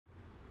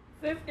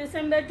5th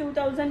December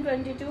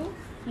 2022.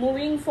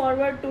 Moving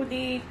forward to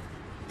the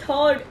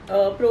third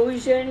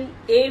provision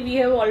A, we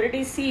have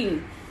already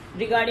seen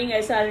regarding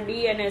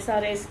SRD and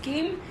SRS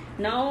scheme.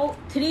 Now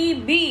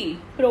 3B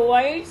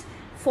provides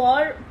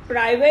for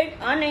private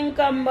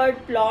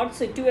unencumbered plots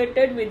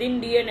situated within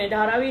DNA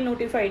Dharavi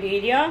notified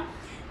area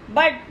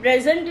but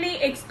presently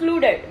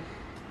excluded.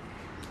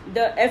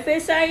 The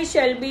FSI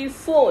shall be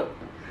 4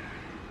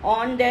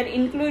 on their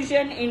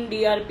inclusion in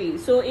DRP.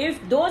 So if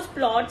those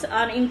plots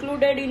are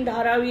included in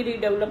Dharavi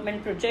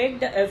Redevelopment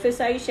Project, the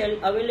FSI shall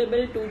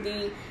available to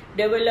the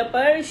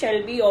developer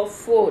shall be of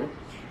 4.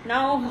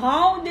 Now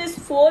how this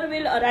 4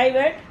 will arrive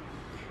at?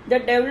 The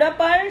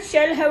developer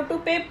shall have to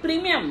pay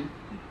premium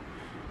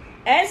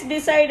as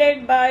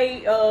decided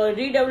by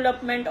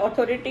Redevelopment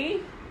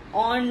Authority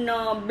on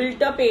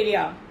built up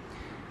area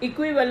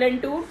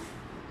equivalent to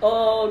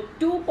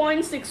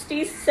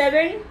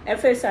 2.67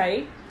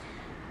 FSI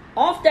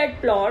of that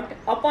plot,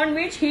 upon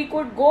which he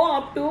could go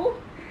up to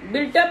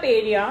built up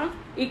area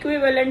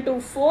equivalent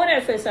to 4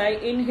 FSI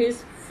in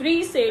his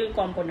free sale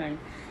component.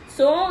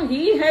 So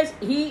he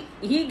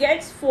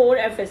gets 4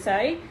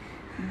 FSI,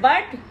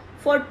 but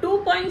for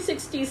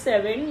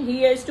 2.67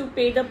 he has to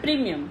pay the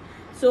premium.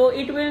 So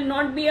it will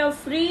not be a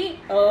free,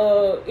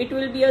 it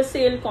will be a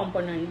sale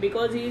component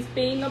because he is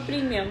paying a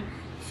premium.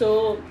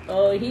 So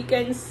he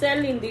can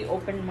sell in the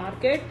open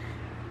market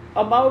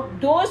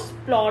about those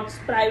plots,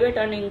 private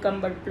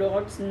unencumbered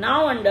plots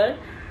now under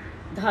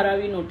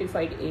Dharavi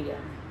notified area.